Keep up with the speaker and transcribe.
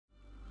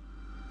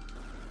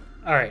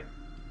Alright.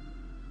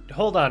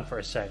 Hold on for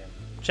a second.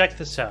 Check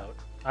this out.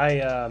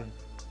 I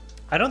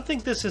don't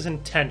think this is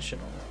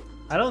intentional.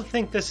 I don't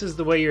think this is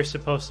the way you're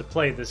supposed to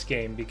play this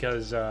game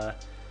because, well,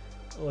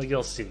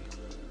 you'll see.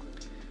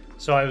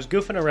 So I was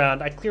goofing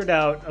around. I cleared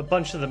out a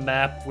bunch of the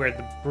map where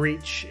the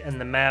breach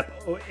and the map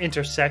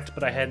intersect,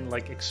 but I hadn't,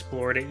 like,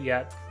 explored it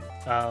yet.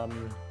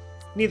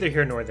 Neither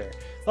here nor there.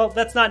 Well,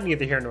 that's not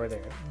neither here nor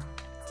there.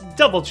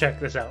 Double check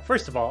this out.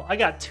 First of all, I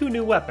got 2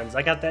 new weapons.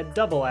 I got that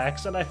double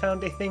axe, and I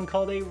found a thing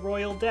called a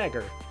royal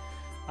dagger.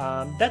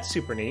 That's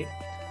super neat.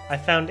 I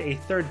found a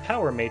 3rd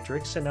power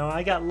matrix, and now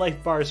I got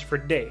life bars for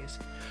days.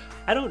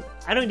 I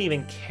don't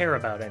even care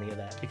about any of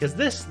that, because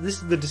this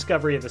is the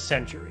discovery of the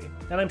century.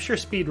 And I'm sure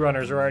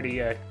speedrunners are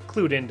already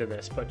clued into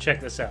this, but check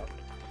this out.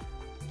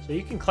 So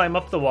you can climb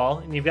up the wall,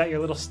 and you've got your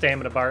little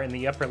stamina bar in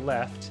the upper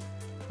left.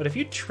 But if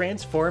you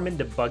transform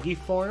into buggy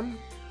form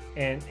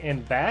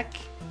and back,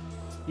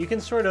 you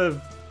can sort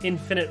of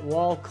infinite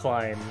wall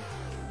climb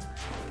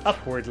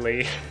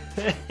upwardly.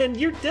 And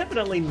you're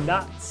definitely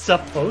not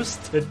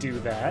supposed to do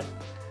that.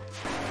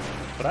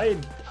 But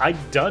I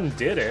done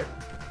did it.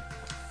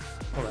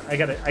 Hold on,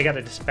 I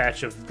gotta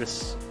dispatch of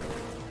this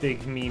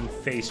big mean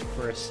face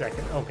for a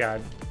second. Oh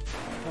god.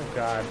 Oh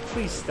god,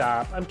 please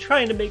stop. I'm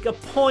trying to make a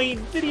point.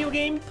 Video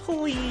game,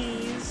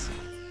 please.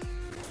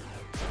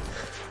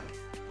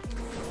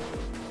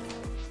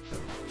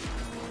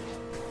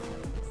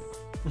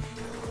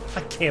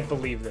 I can't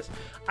believe this.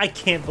 I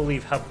can't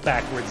believe how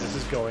backwards this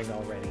is going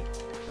already.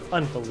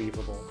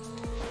 Unbelievable.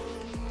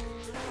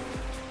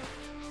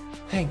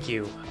 Thank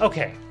you.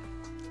 Okay.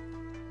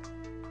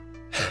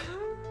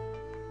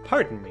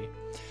 Pardon me.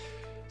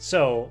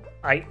 So,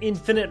 I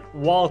infinite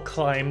wall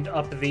climbed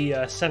up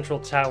the central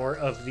tower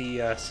of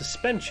the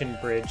suspension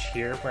bridge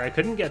here, where I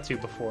couldn't get to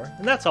before,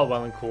 and that's all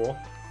well and cool.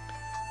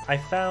 I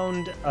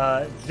found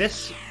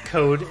this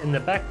code in the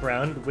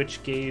background,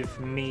 which gave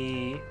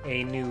me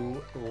a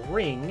new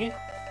ring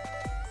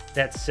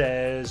that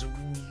says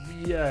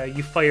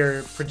you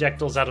fire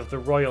projectiles out of the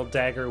royal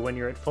dagger when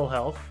you're at full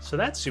health, so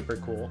that's super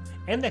cool.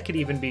 And that could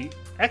even be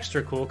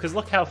extra cool, because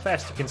look how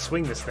fast you can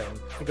swing this thing.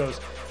 It goes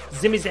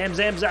zimmy zam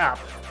zam zap,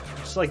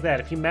 just like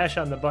that if you mash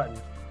on the button.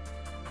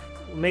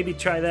 Maybe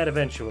try that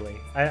eventually.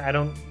 I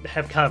don't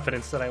have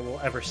confidence that I will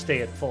ever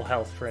stay at full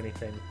health for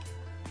anything.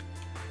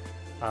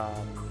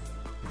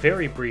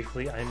 Very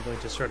briefly, I'm going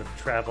to sort of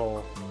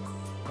travel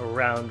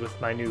around with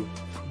my new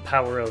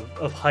power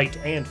of height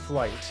and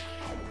flight.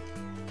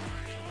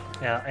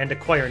 And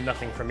acquire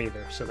nothing from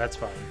either, so that's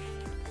fine.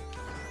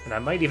 And I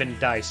might even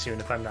die soon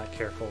if I'm not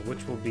careful,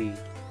 which will be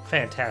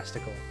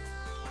fantastical.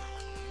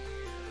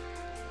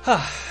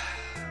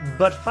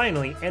 But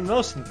finally, and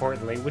most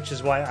importantly, which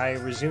is why I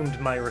resumed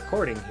my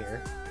recording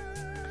here,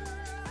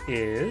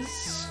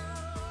 is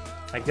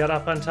I got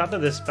up on top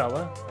of this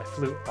fella, I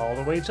flew all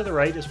the way to the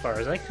right as far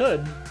as I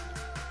could,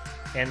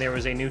 and there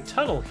was a new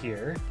tunnel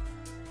here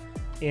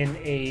in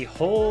a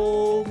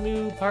whole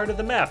new part of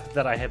the map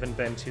that I haven't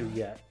been to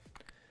yet.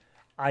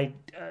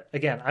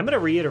 Again, I'm going to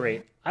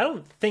reiterate, I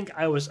don't think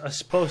I was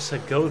supposed to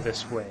go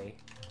this way,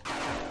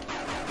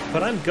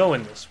 but I'm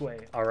going this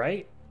way,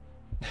 alright?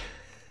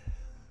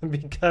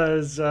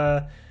 Because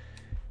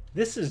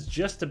this is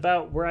just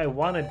about where I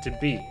wanted to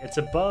be. It's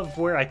above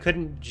where I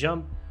couldn't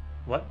jump.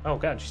 What? Oh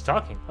god, she's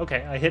talking.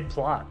 Okay, I hit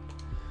plot.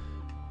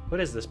 What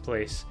is this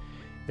place?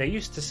 They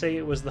used to say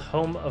it was the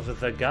home of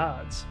the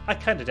gods. I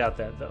kinda doubt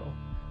that, though.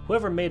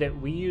 Whoever made it,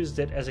 we used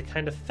it as a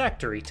kind of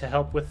factory to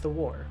help with the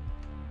war.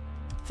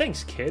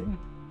 Thanks, kid.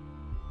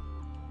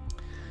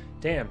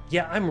 Damn.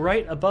 Yeah, I'm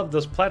right above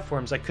those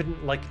platforms. I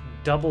couldn't, like,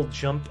 double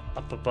jump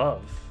up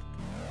above.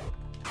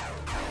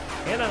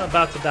 And I'm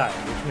about to die,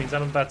 which means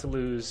I'm about to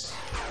lose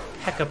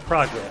hecka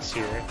progress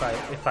here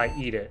if I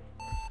eat it.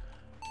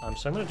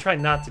 So I'm going to try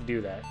not to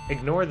do that.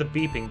 Ignore the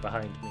beeping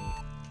behind me.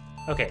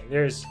 Okay,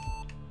 there's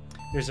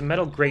a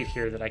metal grate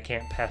here that I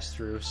can't pass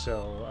through,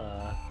 so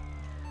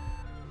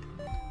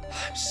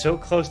I'm so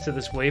close to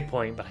this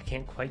waypoint, but I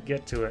can't quite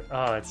get to it.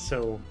 Oh, it's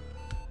so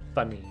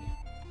funny.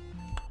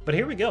 But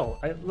here we go.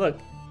 Look,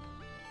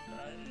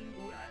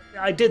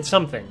 I did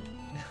something.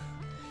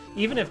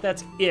 Even if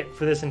that's it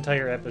for this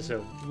entire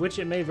episode, which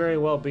it may very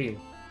well be.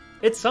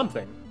 It's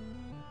something.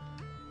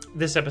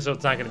 This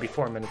episode's not going to be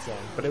 4 minutes long,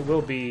 but it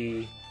will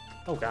be...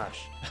 Oh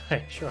gosh,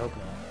 I sure hope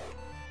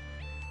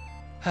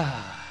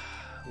not.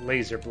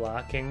 Laser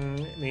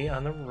blocking me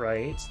on the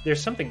right.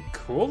 There's something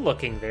cool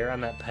looking there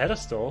on that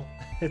pedestal.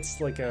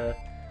 It's like a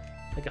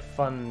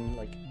fun,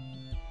 like...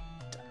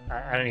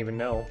 I don't even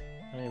know.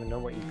 I don't even know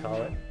what you'd call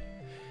it.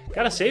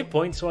 Got a save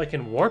point so I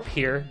can warp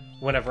here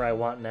whenever I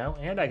want now,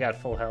 and I got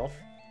full health.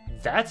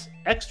 That's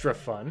extra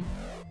fun.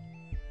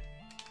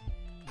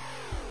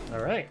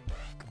 Alright.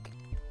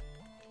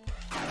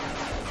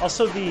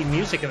 Also, the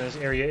music in this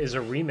area is a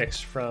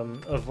remix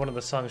of one of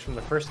the songs from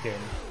the first game.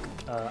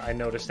 I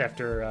noticed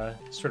after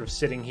sort of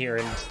sitting here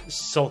and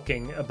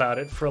sulking about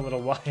it for a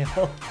little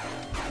while.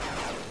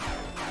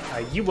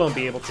 You won't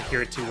be able to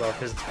hear it too well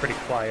because it's pretty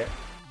quiet,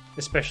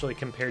 especially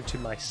compared to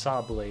my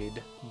saw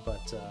blade.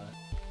 But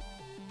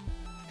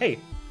hey,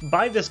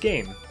 buy this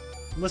game.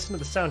 Listen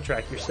to the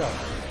soundtrack yourself.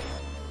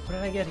 What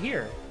did I get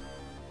here?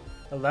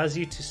 Allows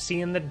you to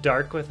see in the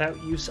dark without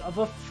use of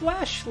a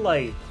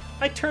flashlight.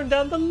 I turned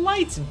down the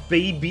lights,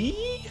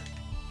 baby!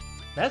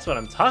 That's what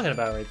I'm talking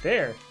about right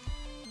there.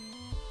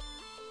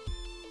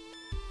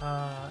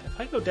 If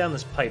I go down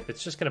this pipe,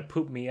 it's just gonna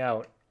poop me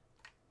out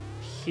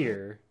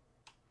here.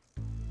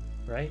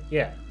 Right?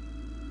 Yeah.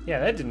 Yeah,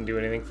 that didn't do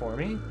anything for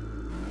me.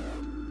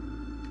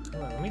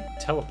 Hold on, let me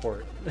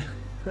teleport.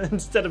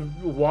 Instead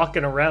of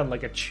walking around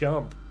like a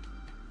chump.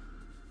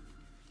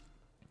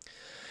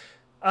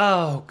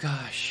 Oh,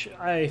 gosh.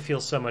 I feel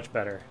so much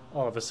better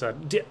all of a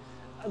sudden.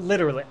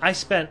 Literally, I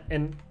spent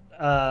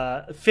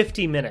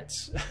 50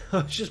 minutes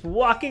just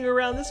walking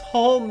around this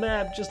whole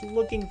map just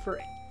looking for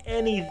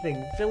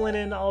anything, filling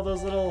in all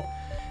those little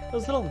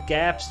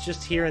gaps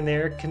just here and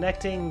there,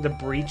 connecting the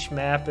breach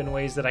map in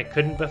ways that I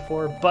couldn't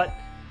before, but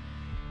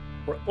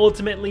were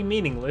ultimately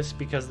meaningless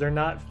because they're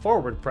not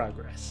forward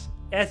progress.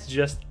 That's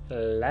just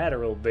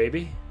lateral,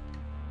 baby.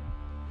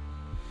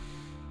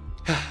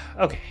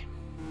 Okay,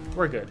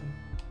 we're good.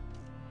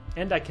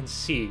 And I can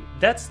see.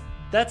 That's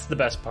the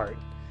best part,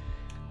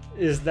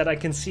 is that I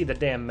can see the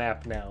damn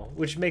map now,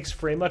 which makes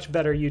for a much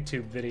better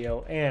YouTube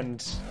video and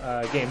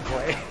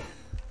gameplay.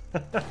 I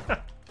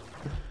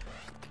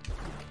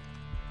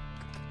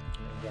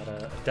got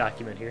a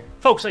document here.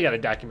 Folks, I got a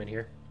document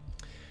here.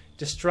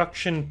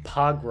 Destruction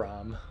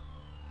Pogrom.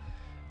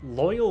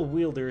 Loyal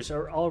wielders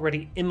are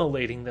already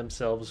immolating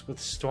themselves with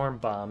storm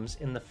bombs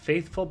in the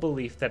faithful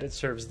belief that it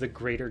serves the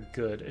greater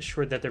good,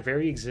 assured that their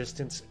very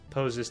existence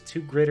poses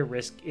too great a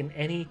risk in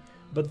any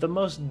but the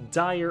most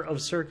dire of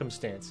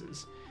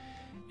circumstances.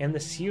 And the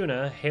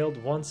Siuna,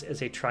 hailed once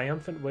as a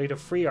triumphant way to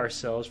free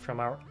ourselves from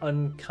our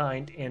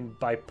unkind and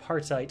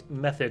bipartite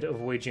method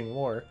of waging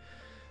war,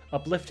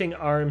 uplifting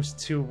arms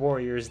to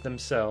warriors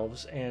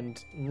themselves,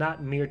 and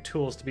not mere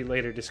tools to be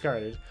later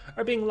discarded,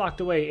 are being locked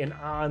away in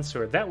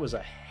Ansur. That was a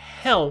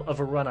hell of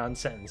a run-on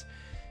sentence.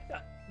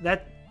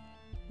 That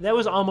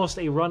was almost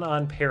a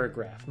run-on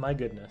paragraph, my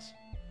goodness.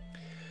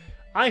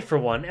 I, for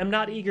one, am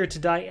not eager to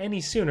die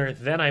any sooner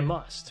than I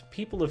must.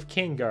 People of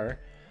Kangar,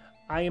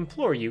 I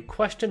implore you,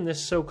 question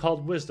this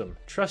so-called wisdom.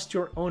 Trust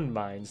your own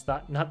minds,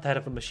 not that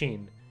of a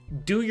machine.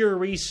 Do your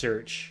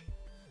research.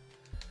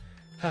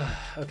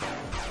 Okay.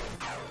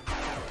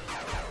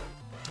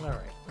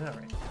 Alright.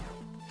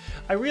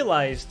 I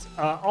realized,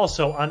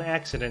 also on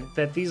accident,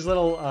 that these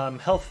little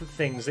health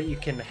things that you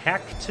can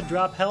hack to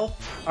drop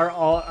health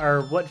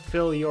are what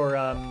fill your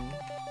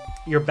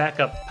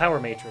backup power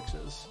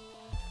matrices.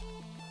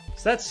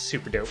 So that's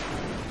super dope.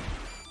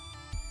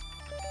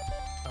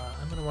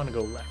 I'm gonna want to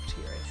go left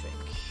here, I think.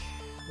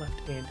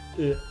 Left and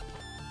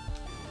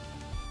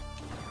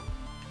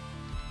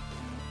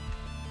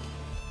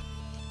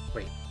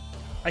Wait,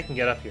 I can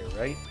get up here,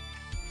 right?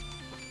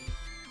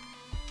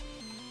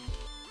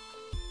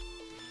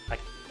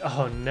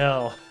 Oh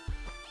no.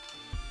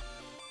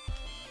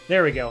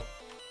 There we go.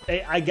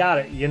 I got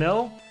it, you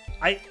know?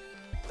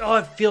 Oh,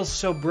 it feels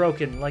so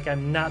broken, like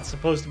I'm not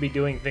supposed to be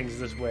doing things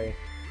this way.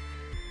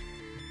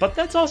 But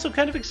that's also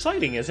kind of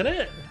exciting, isn't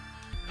it?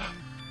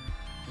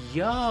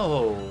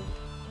 Yo.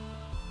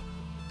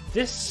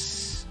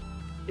 This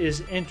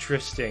is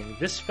interesting.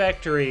 This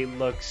factory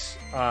looks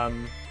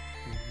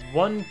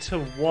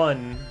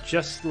 1-to-1,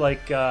 just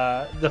like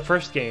the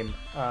first game.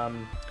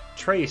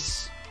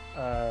 Trace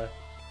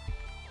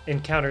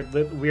encountered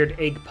weird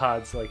egg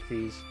pods like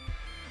these.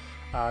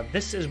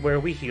 This is where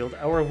we healed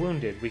our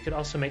wounded. We could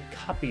also make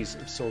copies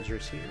of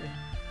soldiers here.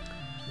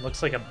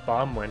 Looks like a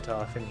bomb went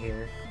off in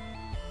here.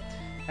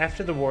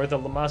 After the war, the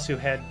Lamassu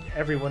had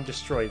everyone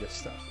destroy this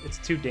stuff. It's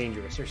too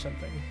dangerous or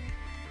something.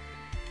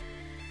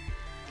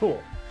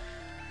 Cool.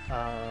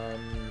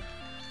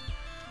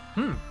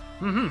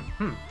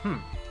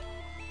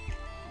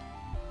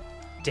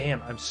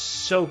 Damn, I'm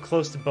so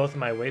close to both of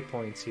my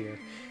waypoints here.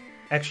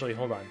 Actually,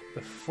 hold on.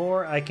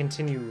 Before I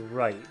continue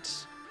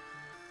right,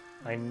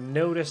 I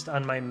noticed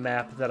on my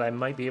map that I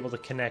might be able to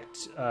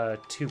connect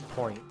 2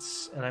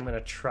 points, and I'm going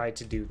to try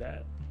to do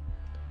that.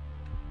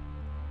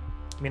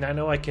 I mean, I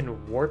know I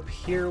can warp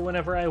here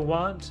whenever I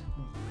want,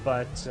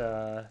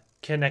 but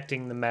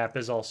connecting the map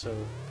is also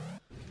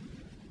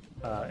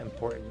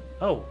important.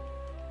 Oh!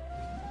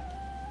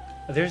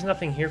 There's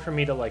nothing here for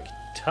me to, like,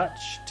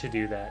 touch to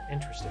do that.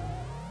 Interesting.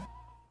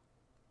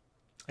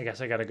 I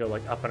guess I gotta go,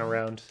 like, up and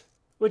around.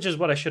 Which is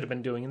what I should have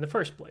been doing in the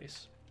first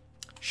place.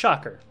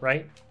 Shocker,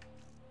 right?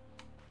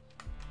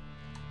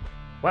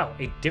 Wow,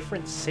 a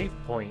different save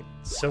point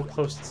so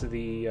close to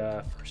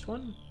the first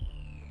one?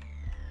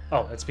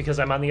 Oh, that's because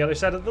I'm on the other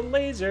side of the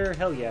laser.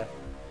 Hell yeah.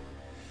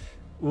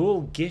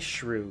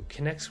 Gishru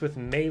connects with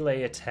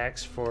melee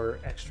attacks for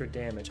extra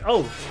damage.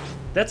 Oh,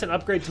 that's an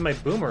upgrade to my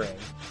boomerang.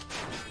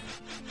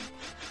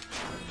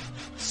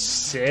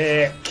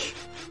 Sick.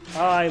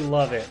 I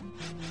love it.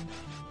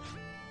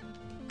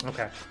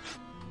 Okay.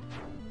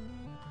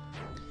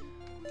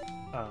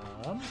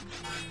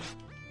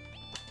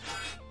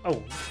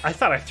 Oh, I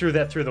thought I threw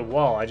that through the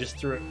wall. I just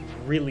threw it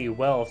really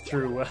well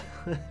through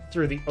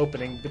through the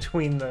opening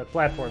between the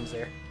platforms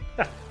there.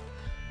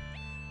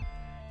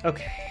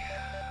 Okay.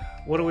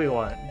 What do we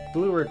want?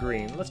 Blue or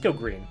green? Let's go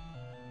green.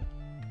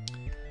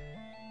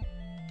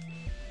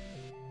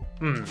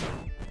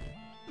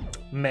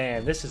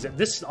 Man,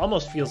 this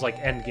almost feels like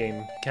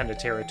endgame kind of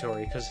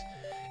territory, because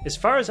as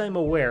far as I'm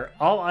aware,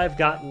 all I've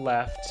got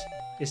left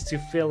is to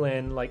fill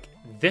in, like,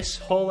 this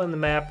hole in the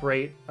map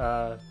right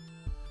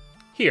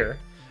here.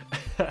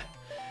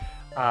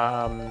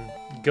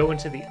 Go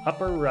into the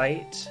upper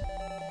right,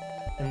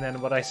 and then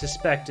what I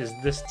suspect is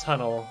this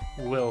tunnel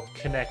will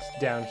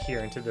connect down here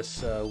into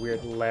this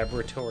weird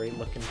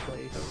laboratory-looking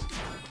place.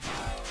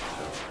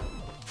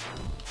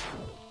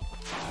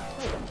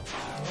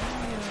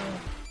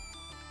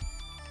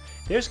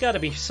 There's got to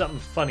be something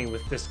funny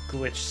with this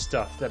glitch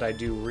stuff that I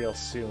do real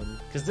soon,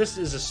 because this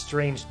is a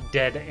strange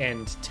dead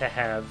end to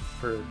have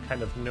for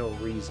kind of no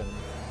reason.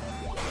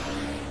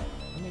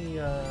 Let me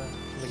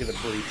look at the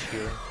breach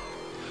here.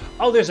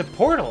 Oh, there's a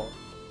portal!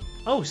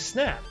 Oh,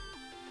 snap!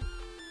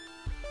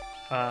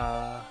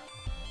 Yeah,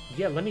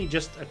 let me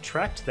just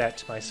attract that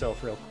to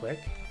myself real quick.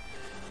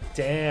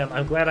 Damn,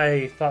 I'm glad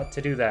I thought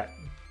to do that.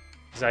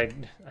 Because I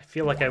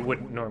feel like I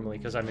wouldn't normally,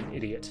 because I'm an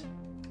idiot.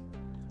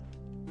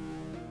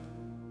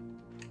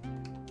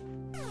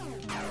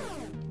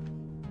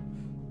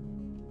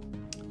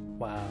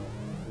 Wow.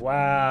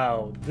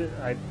 Wow.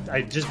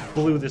 I just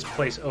blew this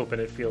place open,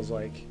 it feels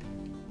like.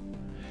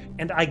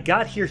 And I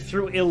got here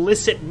through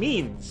illicit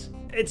means.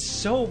 It's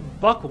so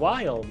buck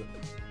wild.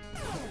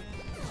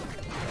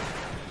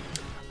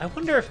 I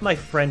wonder if my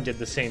friend did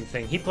the same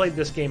thing. He played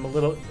this game a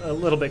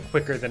little bit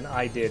quicker than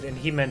I did, and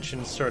he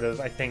mentioned sort of,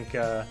 I think,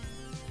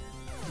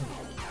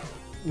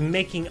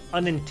 making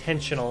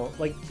unintentional,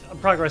 like,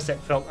 progress that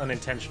felt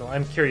unintentional.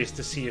 I'm curious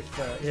to see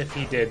if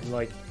he did,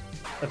 like,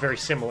 a very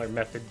similar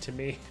method to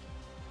me.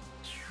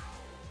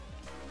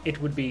 It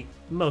would be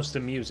most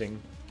amusing.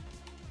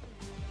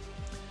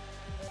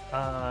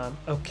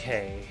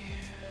 Okay.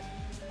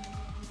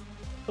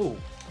 Oh,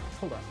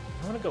 hold on.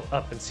 I want to go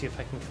up and see if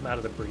I can come out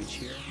of the breach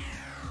here.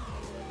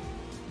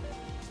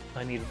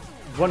 I need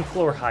one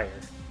floor higher.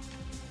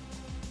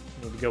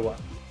 I need to go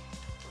up.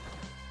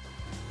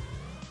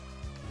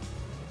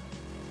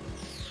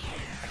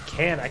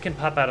 I can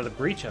pop out of the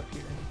breach up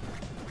here.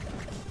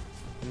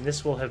 And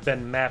this will have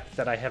been mapped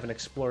that I haven't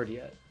explored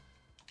yet.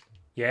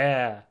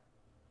 Yeah.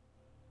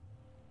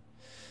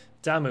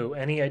 Damu,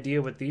 any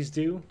idea what these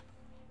do?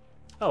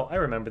 Oh, I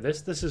remember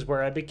this. This is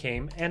where I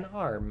became an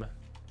arm.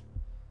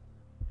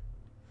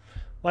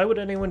 Why would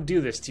anyone do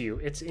this to you?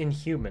 It's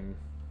inhuman.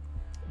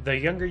 The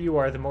younger you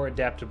are, the more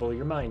adaptable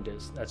your mind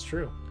is. That's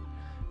true.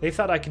 They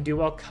thought I could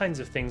do all kinds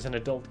of things an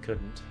adult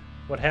couldn't.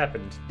 What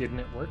happened? Didn't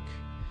it work?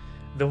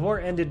 The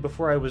war ended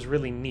before I was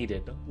really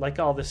needed. Like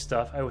all this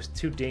stuff, I was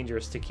too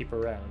dangerous to keep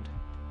around.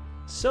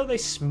 So they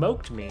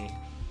smoked me.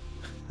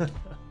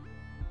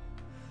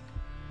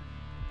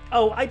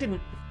 Oh, I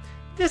didn't...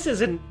 This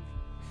isn't...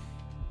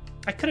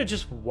 I could have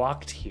just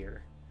walked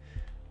here.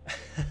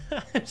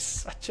 I'm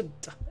such a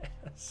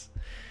dumbass.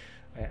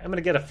 Right, I'm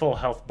gonna get a full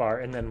health bar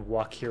and then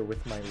walk here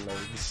with my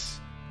legs.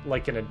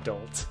 Like an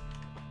adult.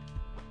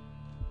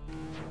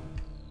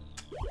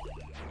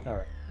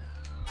 Alright.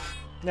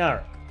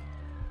 Alright.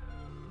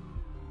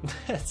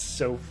 That's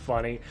so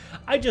funny.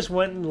 I just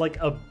went in like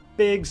a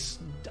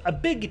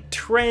big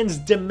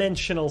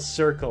trans-dimensional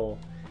circle.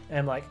 And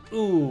I'm like,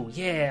 ooh,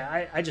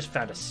 yeah, I just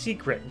found a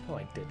secret. No,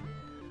 I didn't.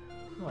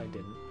 No, I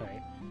didn't.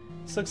 Alright.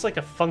 This looks like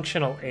a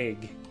functional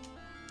egg.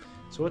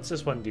 So what's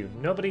this one do?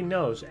 Nobody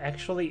knows.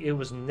 Actually, it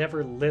was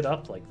never lit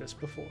up like this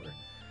before.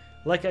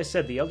 Like I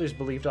said, the elders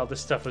believed all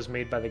this stuff was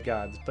made by the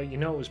gods, but you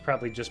know it was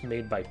probably just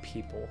made by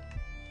people.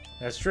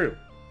 That's true.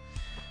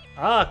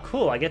 Ah,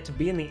 cool, I get to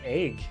be in the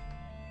egg.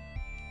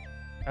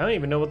 I don't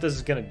even know what this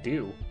is gonna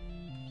do.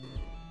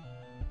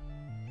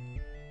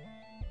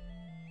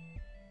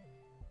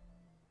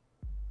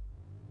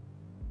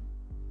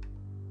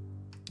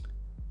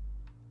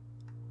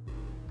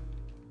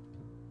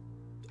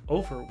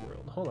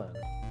 Overworld, hold on.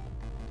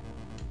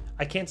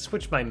 I can't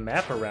switch my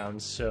map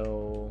around,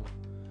 so...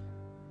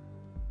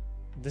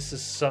 This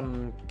is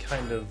some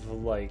kind of,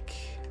 like,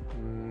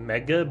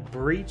 mega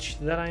breach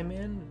that I'm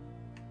in?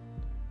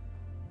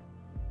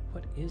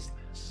 What is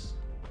this?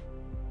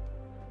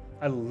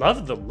 I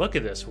love the look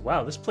of this.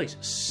 Wow, this place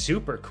is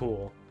super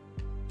cool.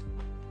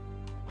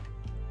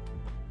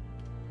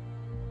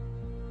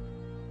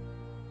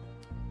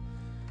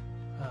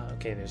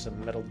 Okay, there's a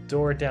metal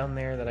door down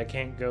there that I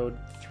can't go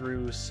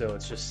through, so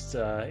it's just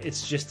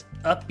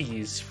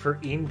uppies for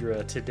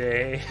Indra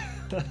today.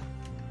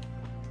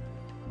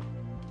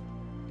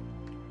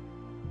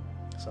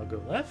 So I'll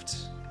go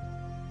left.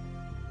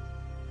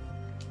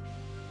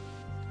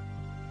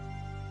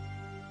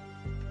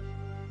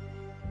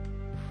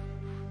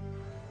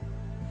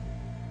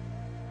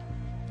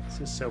 This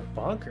is so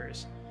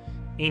bonkers.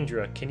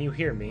 Indra, can you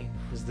hear me?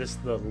 Is this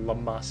the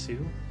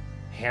Lamasu?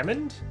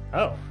 Hammond?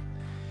 Oh.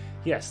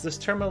 Yes, this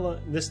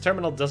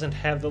terminal doesn't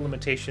have the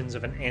limitations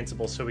of an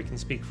Ansible, so we can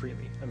speak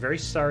freely. I'm very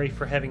sorry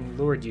for having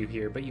lured you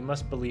here, but you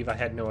must believe I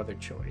had no other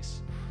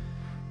choice.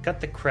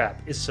 Cut the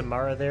crap. Is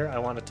Samara there? I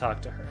want to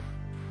talk to her.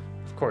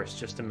 Of course,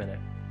 just a minute.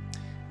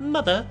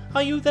 Mother,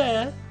 are you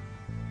there?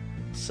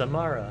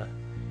 Samara,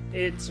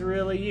 it's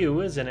really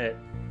you, isn't it?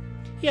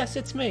 Yes,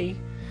 it's me.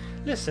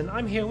 Listen,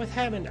 I'm here with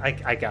Hammond.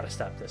 I gotta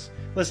stop this.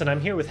 Listen, I'm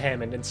here with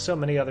Hammond and so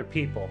many other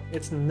people.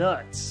 It's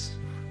nuts.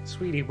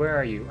 Sweetie, where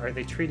are you? Are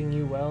they treating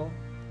you well?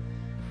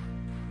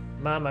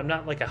 Mom, I'm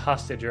not like a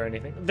hostage or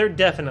anything. They're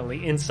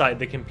definitely inside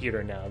the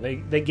computer now.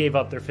 They gave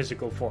up their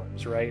physical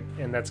forms, right?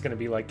 And that's going to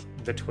be like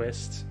the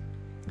twist.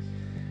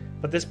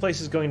 But this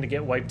place is going to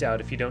get wiped out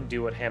if you don't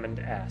do what Hammond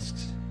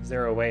asks. Is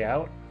there a way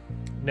out?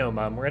 No,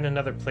 Mom, we're in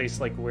another place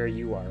like where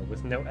you are,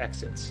 with no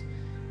exits.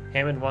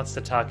 Hammond wants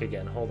to talk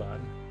again. Hold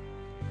on.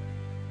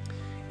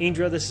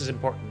 Indra, this is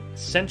important.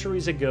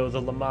 Centuries ago,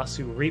 the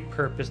Lamassu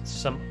repurposed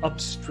some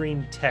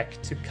upstream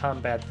tech to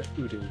combat the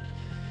Udu.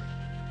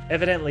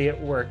 Evidently it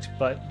worked,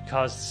 but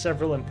caused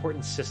several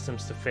important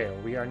systems to fail.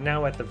 We are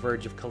now at the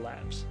verge of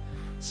collapse.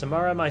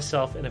 Samara,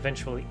 myself, and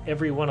eventually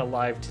everyone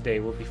alive today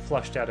will be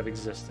flushed out of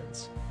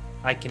existence.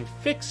 I can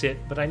fix it,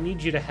 but I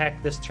need you to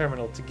hack this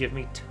terminal to give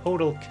me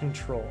total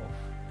control.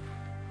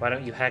 Why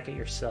don't you hack it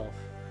yourself?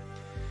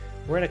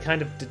 We're in a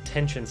kind of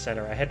detention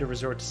center. I had to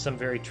resort to some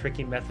very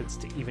tricky methods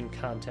to even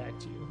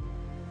contact you.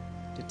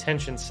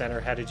 Detention center,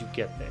 how did you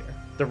get there?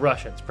 The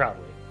Russians,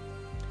 probably.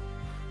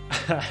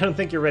 I don't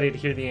think you're ready to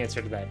hear the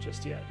answer to that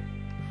just yet.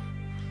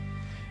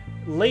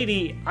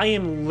 Lady, I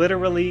am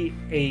literally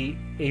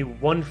a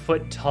 1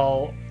 foot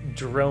tall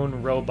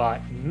drone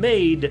robot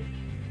made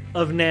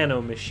of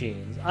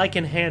nanomachines. I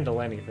can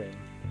handle anything.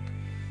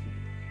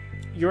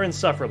 You're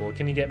insufferable.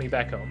 Can you get me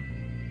back home?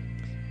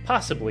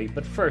 Possibly,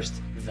 but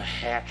first, the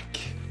hack.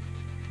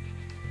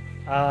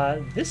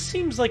 This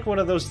seems like one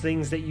of those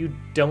things that you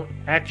don't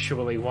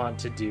actually want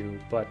to do,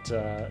 but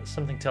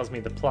something tells me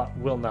the plot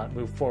will not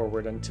move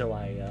forward until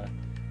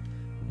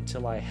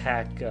I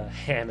hack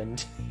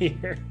Hammond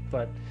here.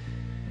 But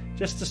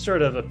just to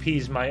sort of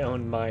appease my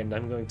own mind,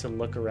 I'm going to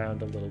look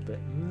around a little bit.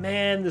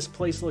 Man, this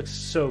place looks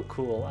so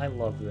cool. I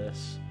love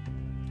this.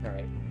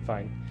 Alright,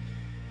 fine.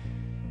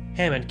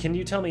 Hammond, can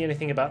you tell me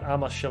anything about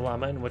Amma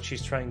Shalama and what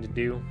she's trying to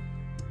do?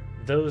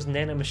 Those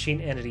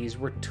nanomachine entities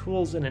were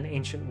tools in an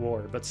ancient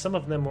war, but some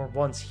of them were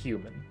once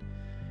human.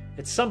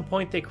 At some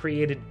point they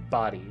created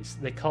bodies.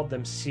 They called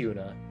them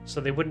Siuna, so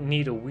they wouldn't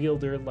need a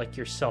wielder like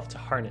yourself to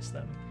harness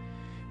them.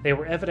 They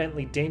were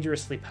evidently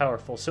dangerously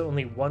powerful, so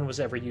only one was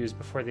ever used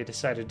before they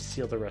decided to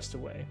seal the rest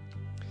away.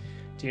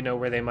 Do you know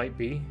where they might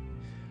be?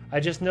 I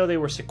just know they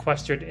were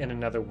sequestered in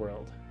another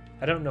world.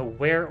 I don't know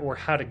where or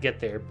how to get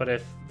there, but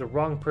if the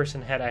wrong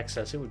person had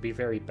access, it would be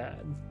very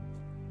bad.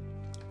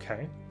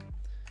 Okay.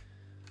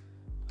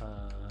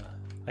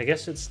 I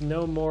guess it's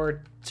no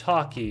more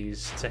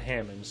talkies to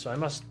Hammond, so I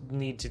must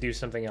need to do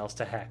something else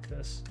to hack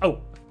this. Oh!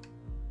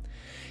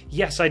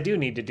 Yes, I do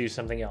need to do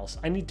something else.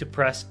 I need to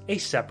press a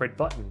separate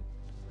button.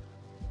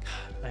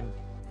 God, I'm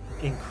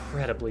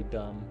incredibly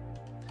dumb.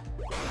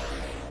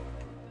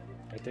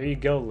 Right, there you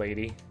go,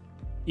 lady.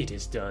 It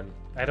is done.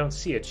 I don't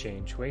see a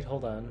change. Wait,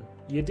 hold on.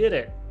 You did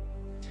it!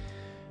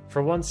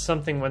 For once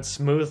something went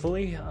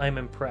smoothly, I'm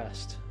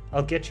impressed.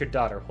 I'll get your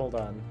daughter. Hold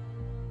on.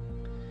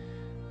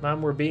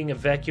 Mom, we're being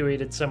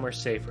evacuated somewhere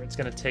safer. It's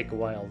going to take a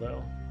while,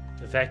 though.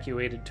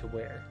 Evacuated to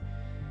where?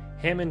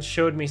 Hammond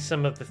showed me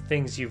some of the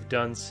things you've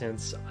done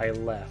since I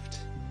left.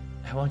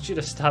 I want you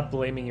to stop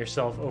blaming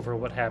yourself over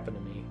what happened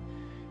to me.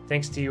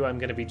 Thanks to you, I'm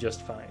going to be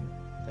just fine.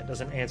 That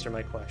doesn't answer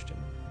my question.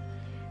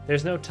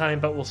 There's no time,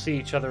 but we'll see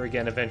each other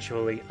again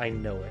eventually. I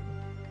know it.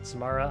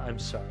 Samara, I'm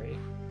sorry.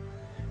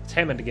 It's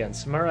Hammond again.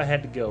 Samara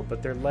had to go,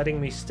 but they're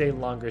letting me stay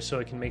longer so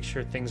I can make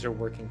sure things are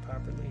working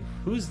properly.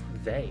 Who's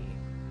they?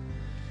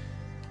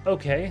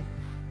 Okay.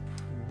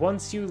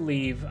 Once you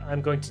leave,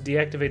 I'm going to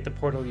deactivate the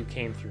portal you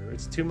came through.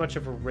 It's too much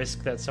of a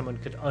risk that someone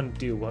could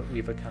undo what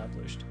we've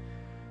accomplished.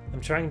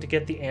 I'm trying to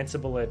get the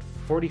Ansible at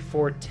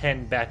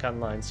 4410 back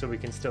online so we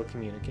can still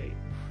communicate.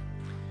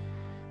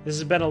 This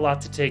has been a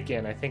lot to take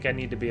in. I think I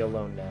need to be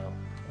alone now.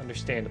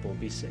 Understandable.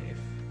 Be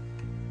safe.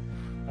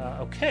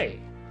 Okay.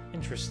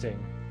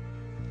 Interesting.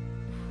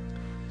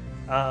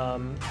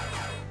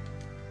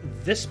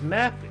 This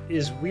map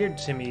is weird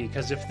to me,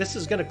 because if this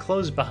is going to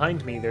close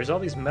behind me, there's all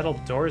these metal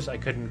doors I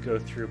couldn't go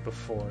through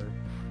before.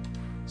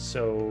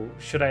 So,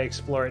 should I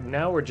explore it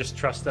now, or just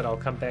trust that I'll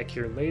come back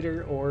here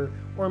later, or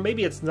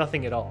maybe it's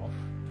nothing at all?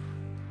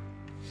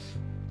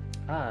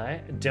 I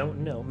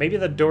don't know. Maybe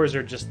the doors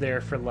are just there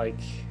for, like,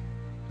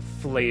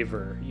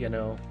 flavor, you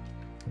know?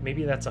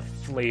 Maybe that's a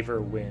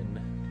flavor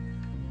win.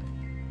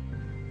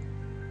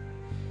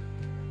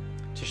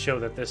 To show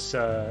that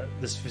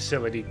this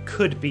facility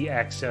could be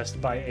accessed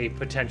by a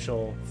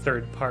potential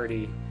third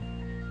party,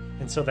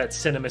 and so that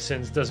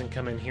CinemaSins doesn't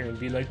come in here and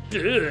be like,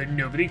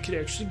 nobody could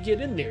actually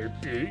get in there.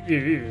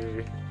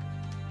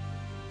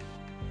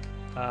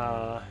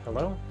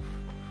 Hello?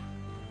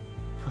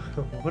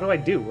 What do I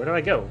do? Where do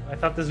I go? I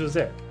thought this was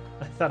it.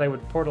 I thought I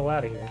would portal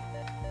out of here.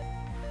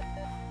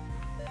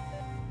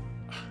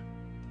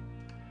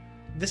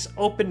 This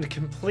opened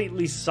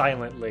completely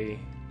silently.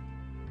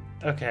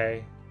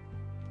 Okay.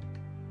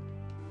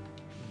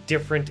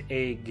 Different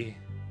egg.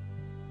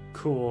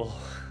 Cool.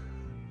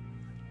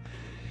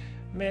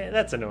 Man,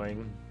 that's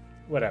annoying.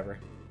 Whatever.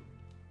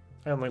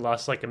 I only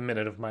lost like a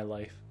minute of my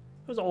life.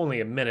 It was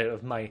only a minute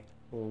of my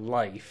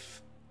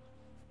life.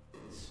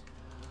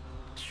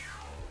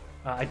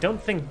 I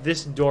don't think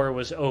this door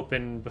was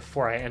open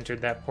before I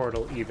entered that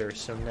portal either,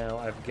 so now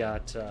I've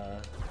got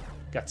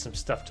some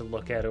stuff to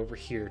look at over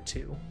here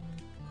too.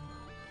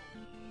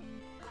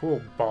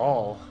 Cool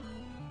ball.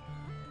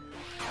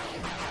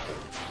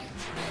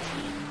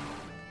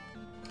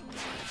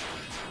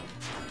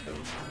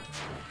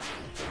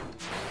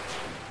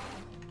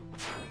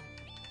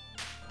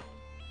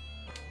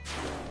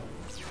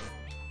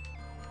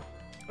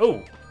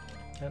 Oh,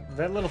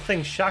 that little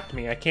thing shocked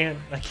me. I can't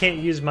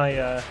use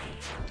my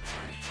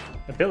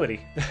ability.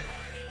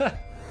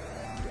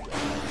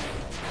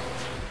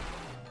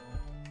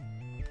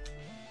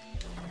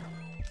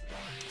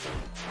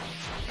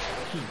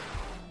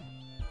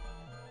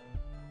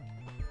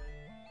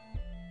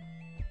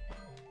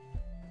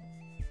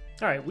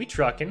 All right, we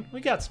trucking.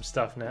 We got some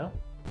stuff now.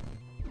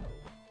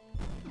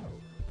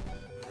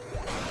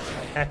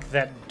 Hack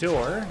that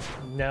door.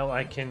 Now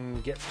I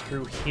can get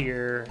through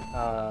here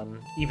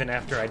even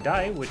after I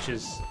die, which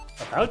is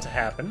about to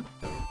happen.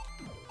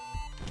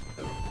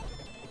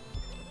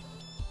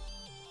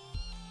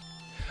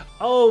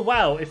 Oh,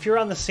 wow. If you're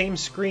on the same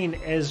screen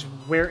as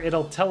where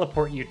it'll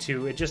teleport you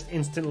to, it just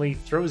instantly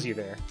throws you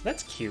there.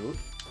 That's cute.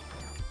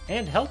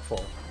 And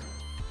helpful.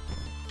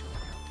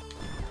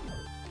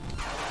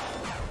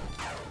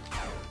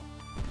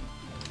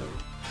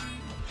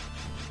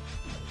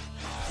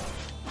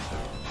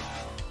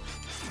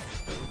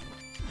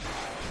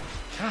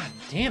 God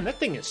damn, that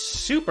thing is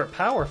super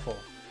powerful.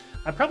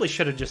 I probably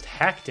should have just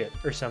hacked it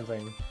or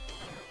something.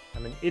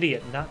 I'm an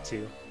idiot not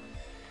to.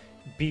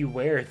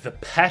 Beware the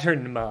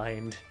pattern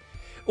mind.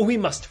 We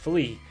must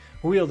flee.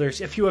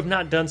 Wielders, if you have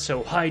not done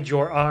so, hide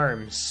your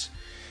arms.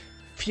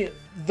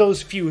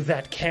 Those few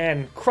that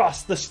can,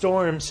 cross the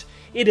storms.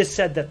 It is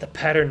said that the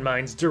pattern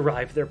minds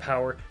derive their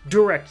power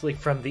directly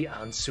from the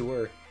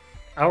Ansur.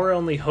 Our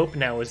only hope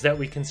now is that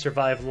we can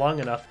survive long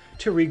enough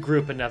to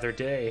regroup another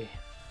day.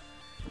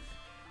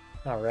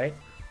 Alright.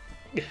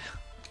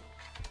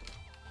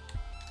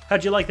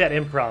 How'd you like that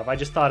improv? I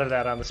just thought of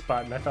that on the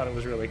spot and I thought it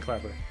was really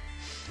clever.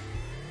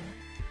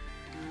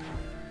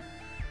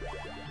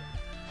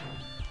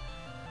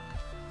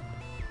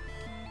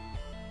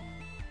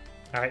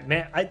 Alright,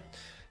 man,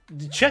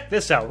 check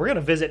this out. We're going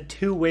to visit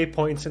 2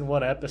 waypoints in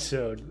one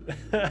episode.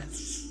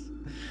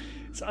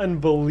 It's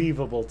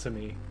unbelievable to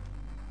me.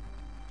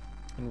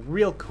 And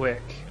real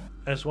quick,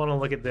 I just want to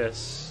look at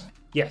this.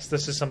 Yes,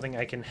 this is something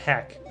I can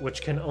hack,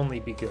 which can only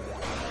be good.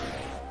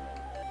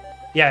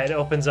 Yeah, it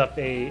opens up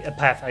a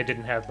path I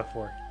didn't have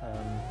before.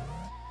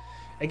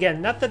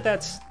 Again, not that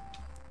that's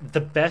the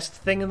best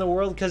thing in the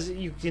world, because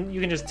you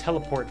can just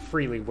teleport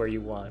freely where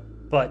you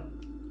want, but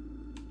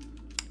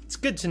it's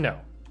good to know.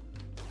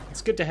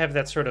 It's good to have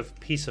that sort of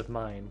peace of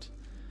mind.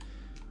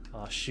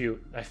 Oh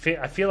shoot, I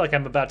feel like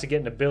I'm about to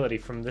get an ability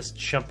from this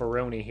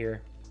chumperoni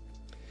here.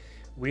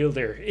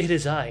 Wielder, it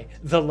is I,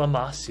 the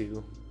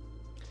Lamassu.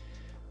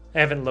 I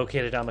haven't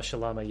located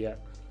Amashalama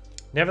yet.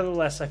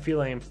 Nevertheless, I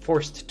feel I am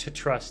forced to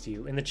trust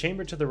you. In the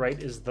chamber to the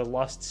right is the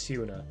Lost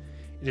Siuna.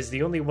 It is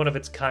the only one of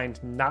its kind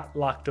not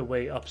locked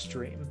away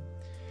upstream.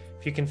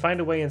 If you can find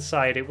a way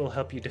inside, it will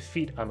help you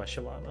defeat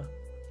Amashalama.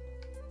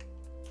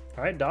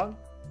 Alright, dog.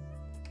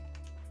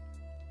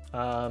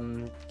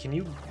 Can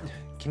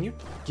you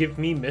give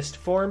me mist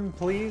form,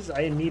 please?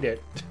 I need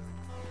it.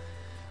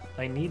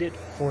 I need it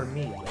for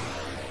me.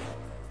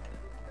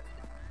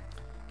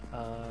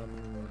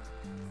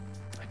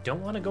 I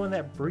don't want to go in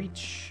that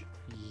breach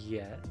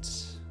yet.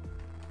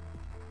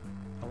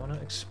 I want to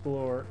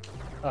explore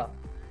up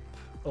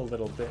a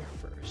little bit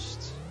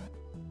first.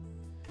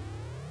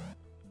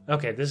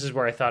 Okay, this is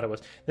where I thought it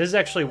was. This is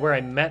actually where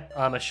I met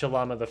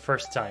Amashalama the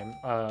first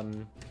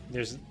time.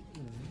 There's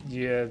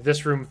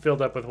this room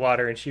filled up with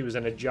water, and she was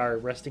in a jar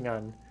resting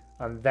on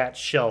that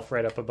shelf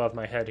right up above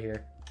my head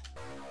here.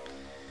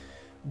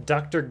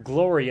 Dr.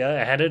 Gloria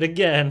at it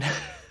again.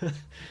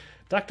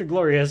 Dr.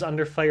 Gloria is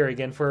under fire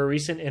again for a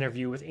recent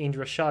interview with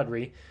Indra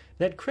Chaudhry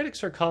that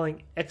critics are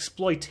calling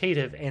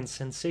exploitative and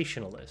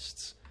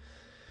sensationalists.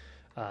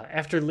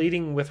 After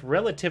leading with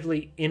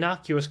relatively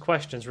innocuous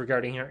questions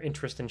regarding her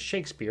interest in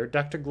Shakespeare,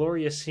 Dr.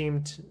 Gloria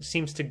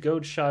seems to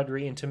goad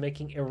Chaudhry into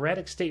making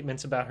erratic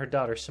statements about her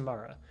daughter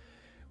Samara.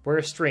 We're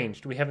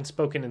estranged, we haven't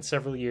spoken in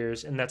several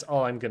years, and that's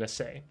all I'm going to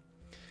say.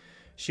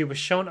 She was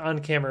shown on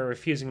camera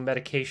refusing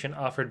medication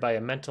offered by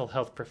a mental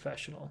health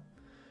professional.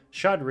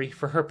 Chaudhry,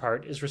 for her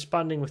part, is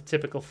responding with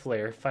typical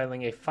flair,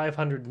 filing a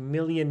 $500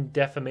 million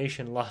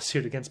defamation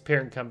lawsuit against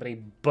parent company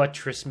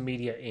Buttress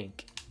Media,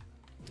 Inc.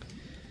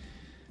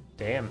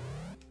 Damn.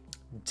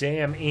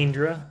 Damn,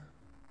 Indra.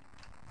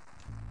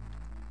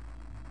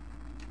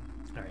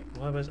 Alright,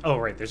 what was... Oh,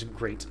 right, there's a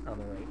grate on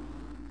the right.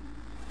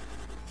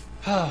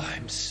 Oh,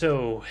 I'm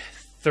so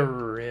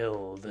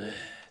thrilled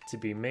to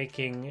be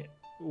making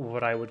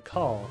what I would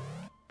call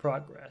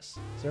progress.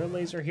 Is there a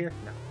laser here?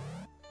 No.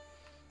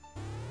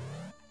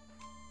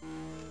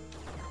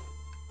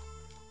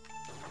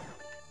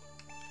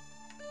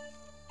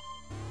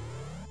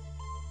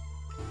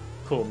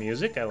 cool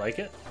music. I like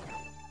it.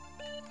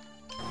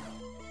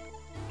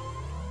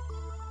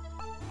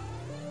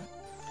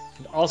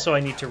 And also, I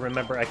need to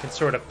remember I can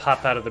sort of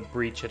pop out of the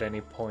breach at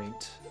any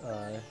point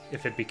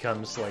if it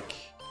becomes, like,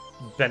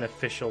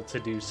 beneficial to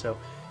do so.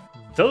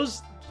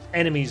 Those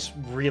enemies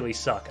really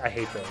suck. I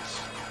hate those.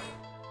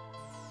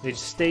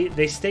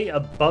 They stay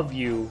above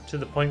you to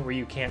the point where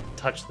you can't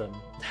touch them.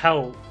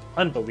 How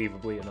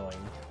unbelievably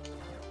annoying.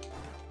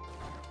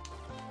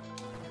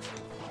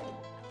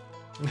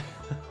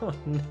 Oh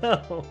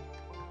no.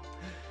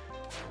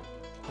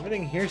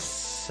 Everything here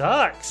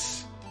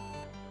sucks.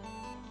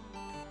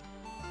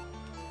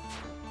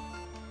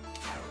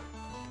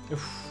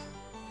 Oof.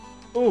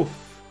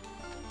 Oof.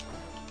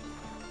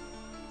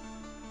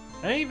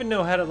 I don't even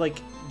know how to, like,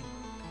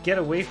 get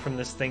away from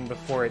this thing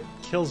before it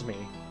kills me.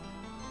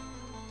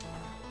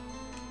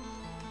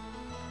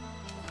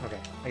 Okay,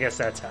 I guess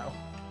that's how.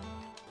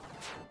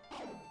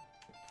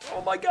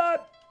 Oh my god!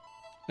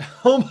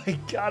 Oh my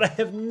god, I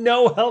have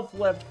no health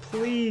left,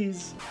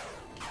 please!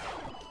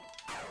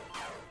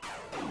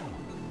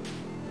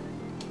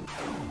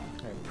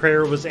 Alright,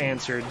 prayer was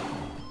answered.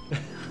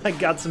 I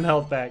got some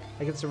health back.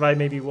 I can survive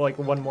maybe, like,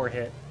 one more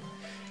hit.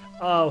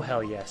 Oh,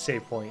 hell yeah,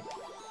 save point.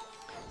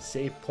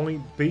 Save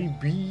point,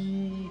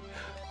 baby!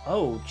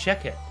 Oh,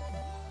 check it.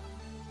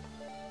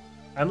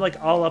 I'm, like,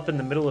 all up in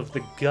the middle of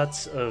the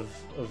guts of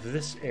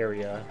this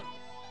area.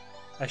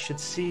 I should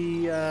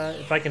see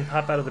if I can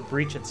pop out of the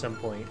breach at some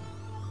point.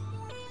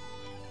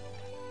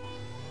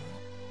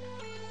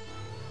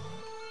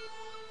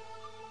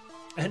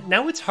 And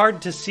now it's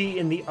hard to see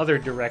in the other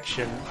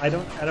direction. I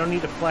don't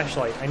need a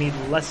flashlight. I need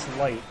less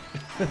light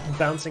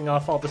bouncing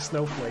off all the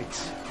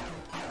snowflakes.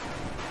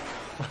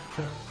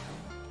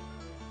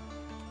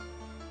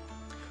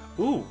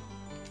 Ooh.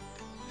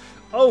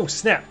 Oh,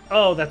 snap.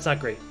 Oh, that's not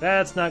great.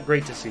 That's not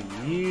great to see.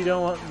 You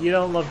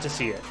don't love to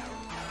see it.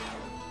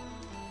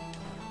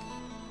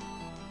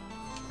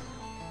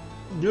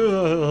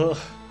 Ugh.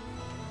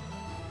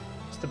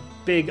 Just a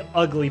big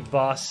ugly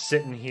boss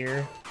sitting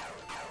here.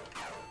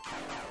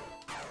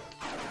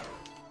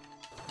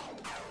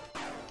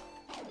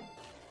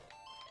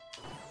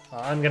 Oh,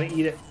 I'm gonna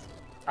eat it.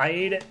 I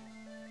ate it.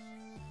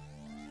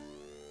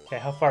 Okay,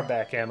 how far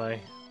back am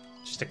I?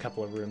 Just a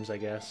couple of rooms, I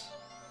guess.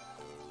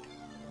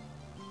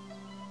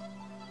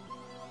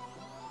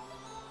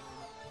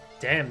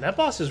 Damn, that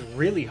boss is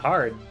really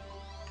hard.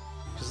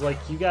 Because, like,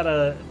 you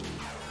gotta...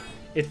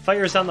 It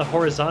fires on the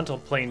horizontal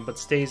plane, but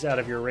stays out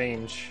of your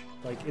range.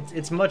 Like,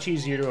 it's much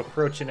easier to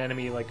approach an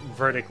enemy, like,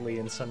 vertically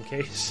in some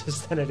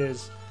cases than it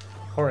is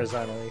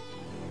horizontally.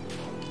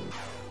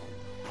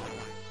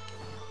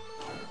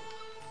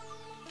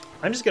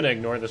 I'm just gonna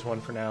ignore this one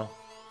for now.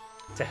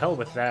 To hell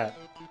with that.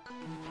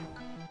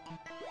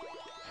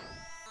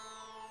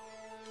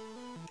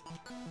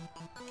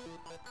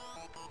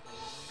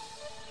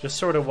 Just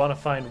sort of want to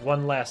find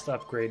one last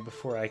upgrade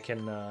before I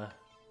can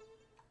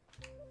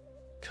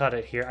cut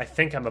it here. I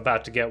think I'm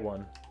about to get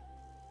one.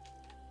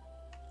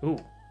 Ooh,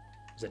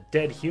 there's a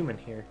dead human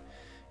here.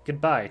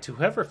 Goodbye. To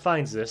whoever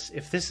finds this,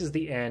 if this is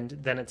the end,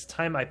 then it's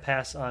time I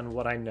pass on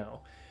what I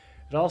know.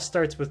 It all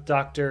starts with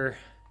Dr.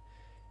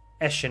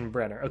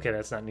 Eschenbrenner. Okay,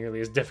 that's not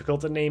nearly as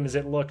difficult a name as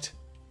it looked.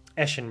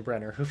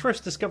 Eschenbrenner, who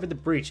first discovered the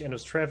breach and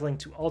was traveling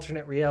to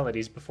alternate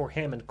realities before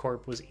Hammond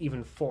Corp was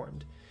even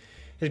formed.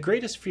 His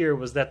greatest fear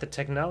was that the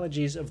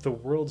technologies of the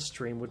world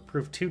stream would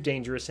prove too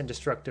dangerous and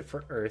destructive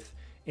for Earth,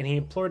 and he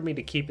implored me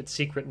to keep it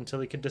secret until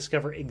he could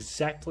discover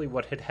exactly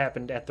what had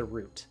happened at the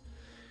root.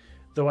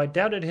 Though I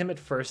doubted him at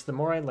first, the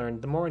more I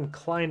learned, the more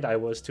inclined I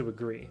was to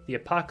agree. The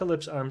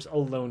Apocalypse Arms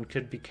alone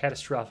could be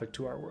catastrophic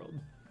to our world.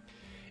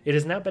 It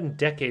has now been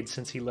decades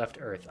since he left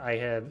Earth. I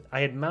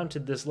had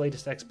mounted this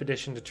latest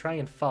expedition to try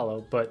and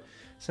follow, but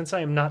since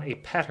I am not a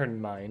pattern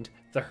mind,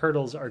 the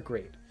hurdles are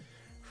great.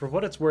 For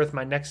what it's worth,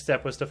 my next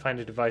step was to find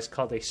a device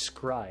called a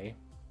scry.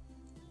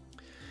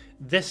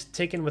 This,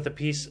 taken with a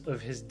piece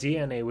of his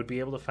DNA, would be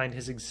able to find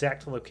his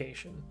exact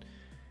location.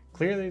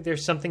 Clearly,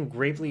 there's something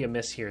gravely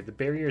amiss here, the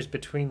barriers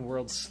between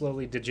worlds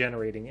slowly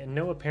degenerating, and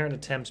no apparent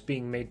attempts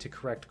being made to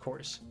correct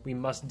course. We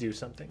must do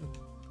something.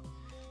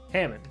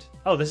 Hammond.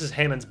 Oh, this is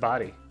Hammond's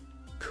body.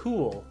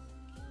 Cool.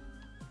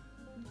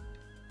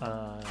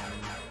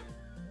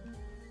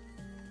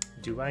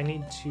 Do I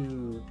need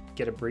to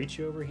get a breach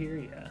over here?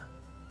 Yeah.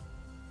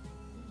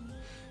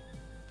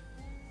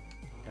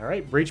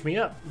 Alright, breach me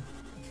up.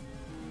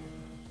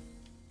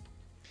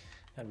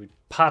 And we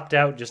popped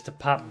out just to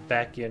pop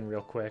back in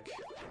real quick.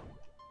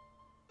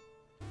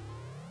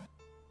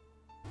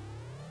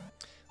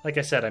 Like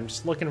I said, I'm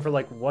just looking for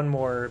like one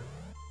more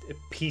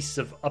piece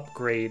of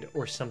upgrade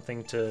or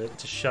something to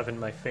shove in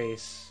my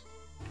face.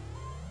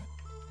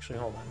 Actually,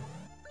 hold on.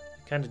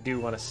 I kind of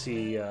do want to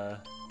see... Oh,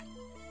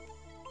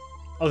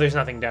 there's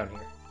nothing down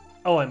here.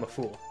 Oh, I'm a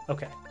fool.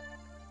 Okay.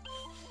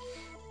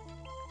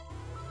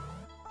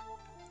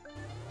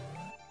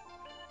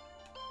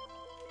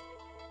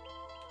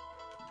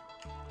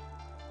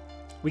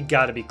 We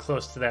gotta be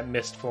close to that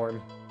mist form.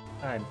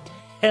 I'm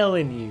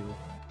telling you.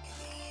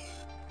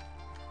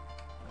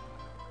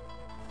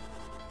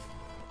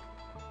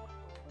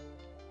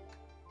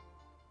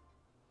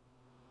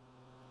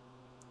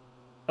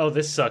 Oh,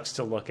 this sucks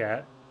to look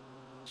at.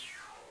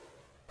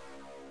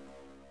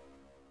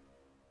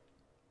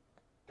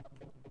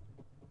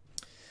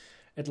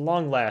 At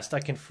long last,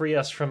 I can free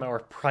us from our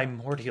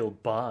primordial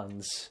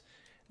bonds.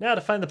 Now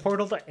to find the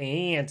portal to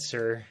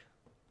answer.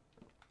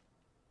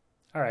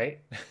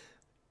 Alright.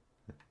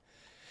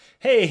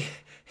 Hey,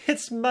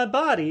 it's my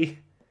body.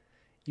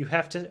 You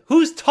have to...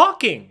 Who's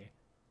talking?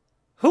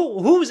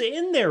 Who's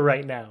in there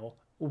right now?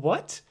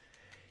 What?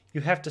 You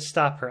have to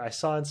stop her. I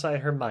saw inside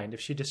her mind. If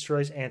she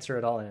destroys Answer,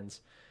 it all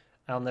ends.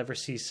 I'll never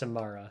see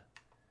Samara.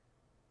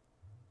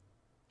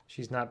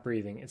 She's not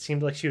breathing. It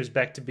seemed like she was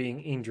back to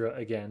being Indra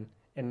again.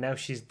 And now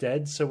she's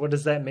dead, so what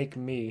does that make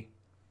me?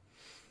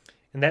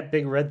 And that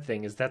big red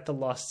thing, is that the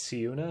lost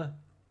Siuna?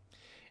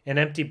 An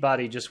empty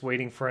body just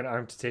waiting for an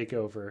arm to take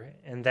over.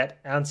 And that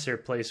Answer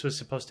place was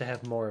supposed to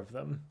have more of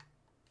them.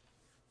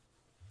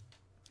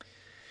 Do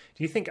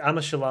you think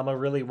Amashalama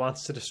really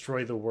wants to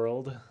destroy the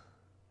world?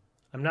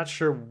 I'm not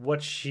sure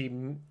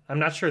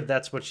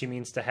that's what she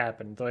means to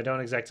happen, though I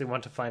don't exactly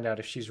want to find out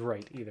if she's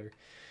right either.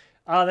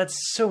 Ah,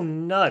 that's so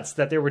nuts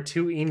that there were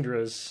two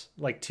Indras,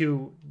 like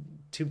two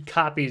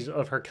copies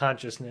of her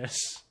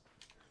consciousness.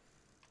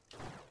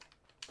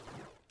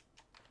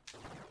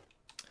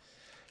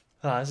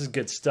 Ah, this is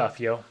good stuff,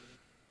 yo.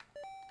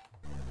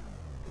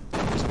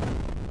 Just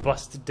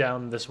bust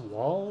down this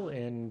wall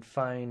and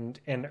find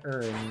an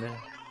urn.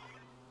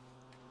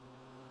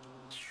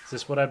 Is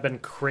this what I've been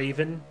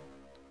craving?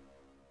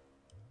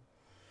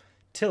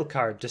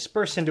 Tilkar,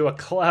 disperse into a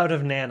cloud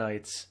of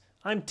nanites.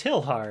 I'm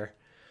Tilhar.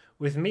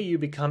 With me you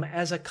become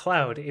as a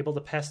cloud, able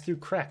to pass through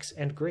cracks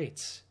and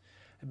grates.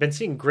 I've been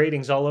seeing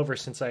gratings all over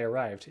since I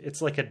arrived.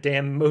 It's like a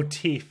damn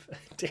motif.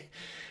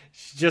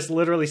 She's just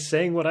literally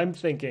saying what I'm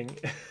thinking.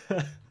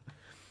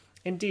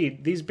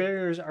 Indeed, these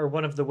barriers are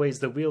one of the ways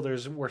the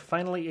wielders were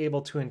finally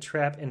able to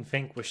entrap and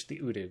vanquish the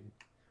Udid.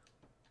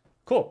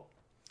 Cool.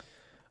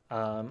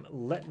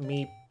 Let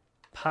me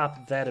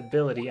pop that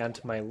ability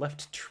onto my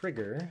left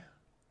trigger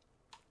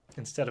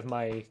instead of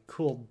my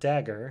cool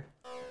dagger.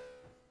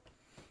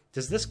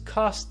 Does this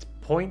cost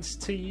points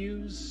to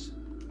use?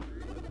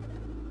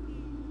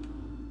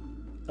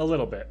 A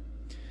little bit.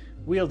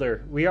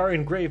 Wielder, we are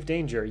in grave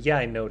danger. Yeah,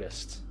 I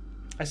noticed.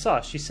 I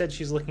saw. She said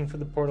she's looking for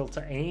the portal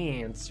to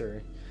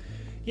Answer.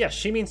 Yes,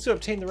 she means to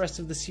obtain the rest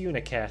of the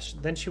Siuna cache.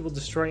 Then she will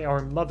destroy our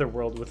mother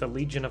world with a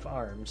legion of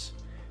arms.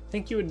 I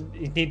think you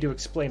would need to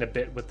explain a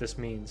bit what this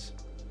means.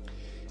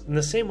 In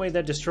the same way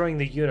that destroying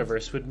the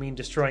universe would mean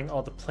destroying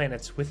all the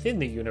planets within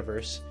the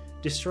universe,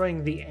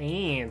 destroying the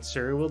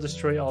Answer will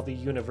destroy all the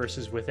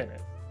universes within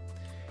it.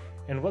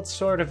 And what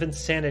sort of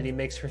insanity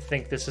makes her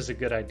think this is a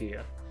good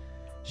idea?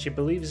 She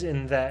believes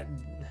in that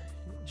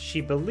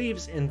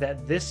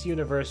this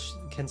universe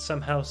can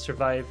somehow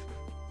survive.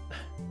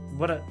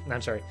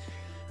 I'm sorry.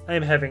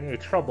 I'm having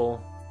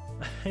trouble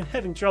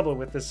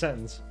with this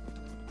sentence.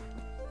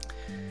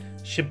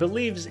 She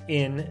believes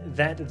in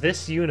that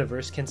this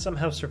universe can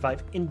somehow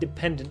survive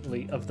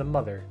independently of the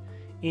Mother.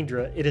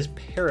 Indra, it is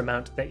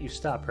paramount that you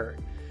stop her.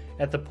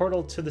 At the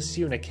portal to the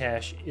Siuna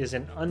cache is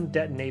an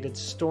undetonated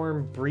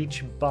storm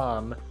breach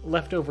bomb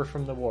left over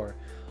from the war.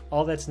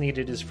 All that's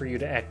needed is for you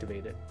to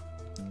activate it.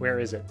 Where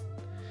is it?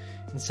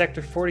 In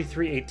Sector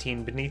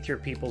 4318, beneath your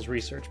people's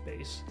research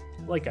base.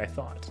 Like I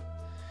thought.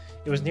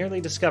 It was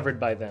nearly discovered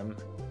by them,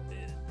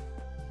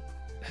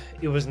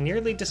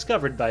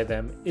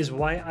 is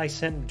why I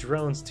sent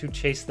drones to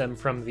chase them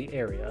from the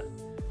area.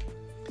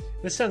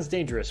 This sounds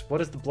dangerous.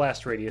 What is the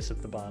blast radius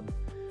of the bomb?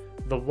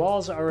 The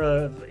walls are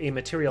of a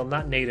material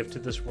not native to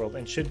this world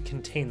and should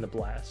contain the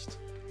blast.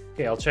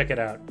 Okay, I'll check it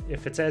out.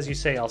 If it's as you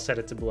say, I'll set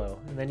it to blow.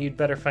 And then you'd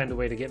better find a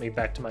way to get me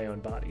back to my own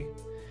body.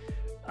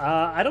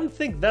 I don't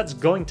think that's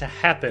going to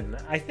happen.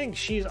 I think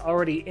she's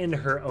already in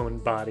her own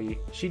body.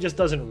 She just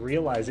doesn't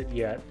realize it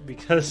yet,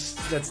 because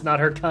that's not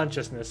her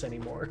consciousness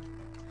anymore.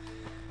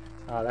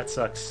 That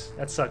sucks.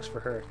 That sucks for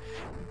her.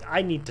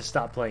 I need to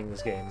stop playing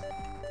this game.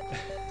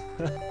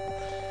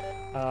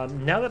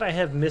 Now that I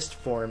have Mist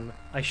Form,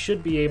 I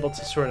should be able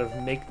to sort of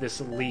make this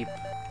leap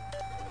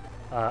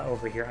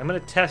over here. I'm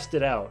going to test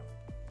it out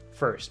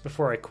first,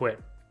 before I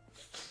quit.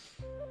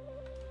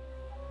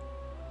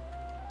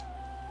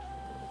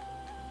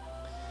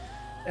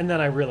 And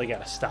then I really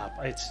gotta stop.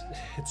 It's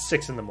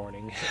 6 in the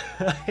morning.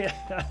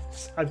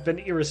 I've been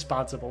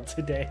irresponsible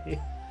today.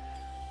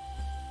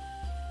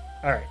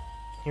 Alright,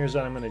 here's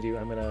what I'm gonna do.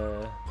 I'm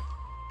gonna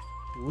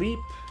leap,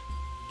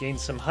 gain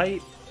some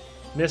height,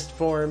 Mist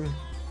Form.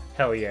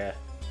 Hell yeah.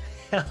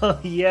 Hell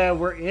yeah,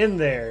 we're in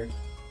there.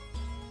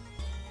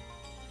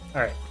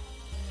 Alright,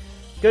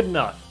 good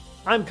enough.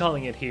 I'm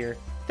calling it here.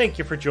 Thank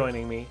you for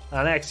joining me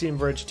on Axiom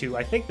Verge 2.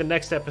 I think the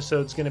next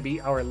episode's going to be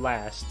our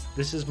last.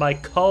 This is my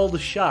called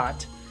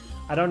shot.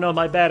 I don't know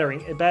my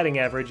batting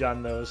average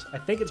on those. I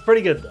think it's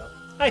pretty good, though.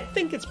 I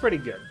think it's pretty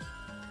good.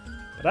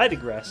 But I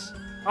digress.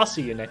 I'll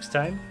see you next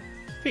time.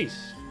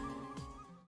 Peace.